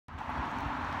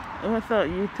What's up,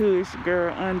 YouTube? It's your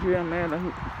girl Andrea. I'm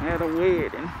at a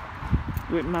wedding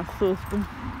with my sister.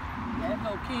 There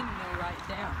go Kenny right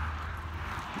there.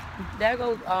 There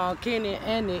go Kenny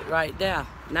and Nick right there.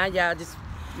 Now y'all just.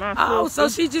 Oh, so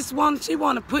she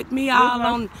wanna put me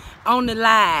all on the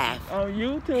live. On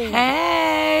YouTube.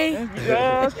 Hey.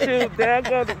 Oh shoot, there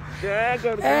go the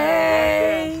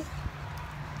Hey.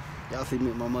 Y'all see me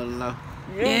with my mother-in-law?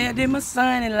 Yeah, then my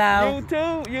son-in-law. You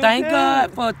too. Thank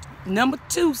God for number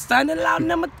 2, son-in-law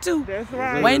number 2. That's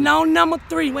right. Waiting on number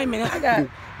 3. Wait a minute,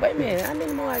 wait a minute, how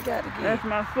many more I got to get? That's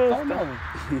my sister. 4 more.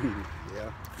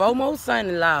 Yeah. 4 more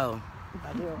son-in-law.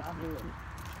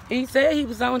 He said he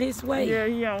was on his way. Yeah,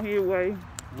 he on his way.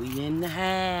 We in the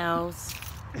house.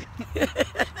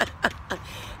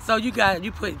 So you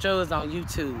put yours on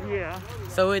YouTube. Yeah.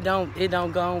 So it don't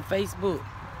go on Facebook.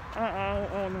 I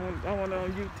want it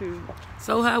on YouTube.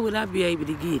 So how would I be able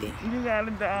to get it? You gotta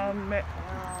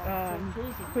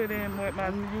put in what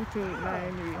my YouTube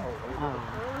name is.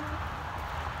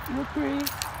 Look, Chris.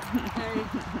 Hey,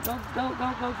 go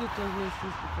get your little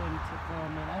sister for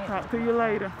me. Talk to you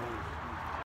later.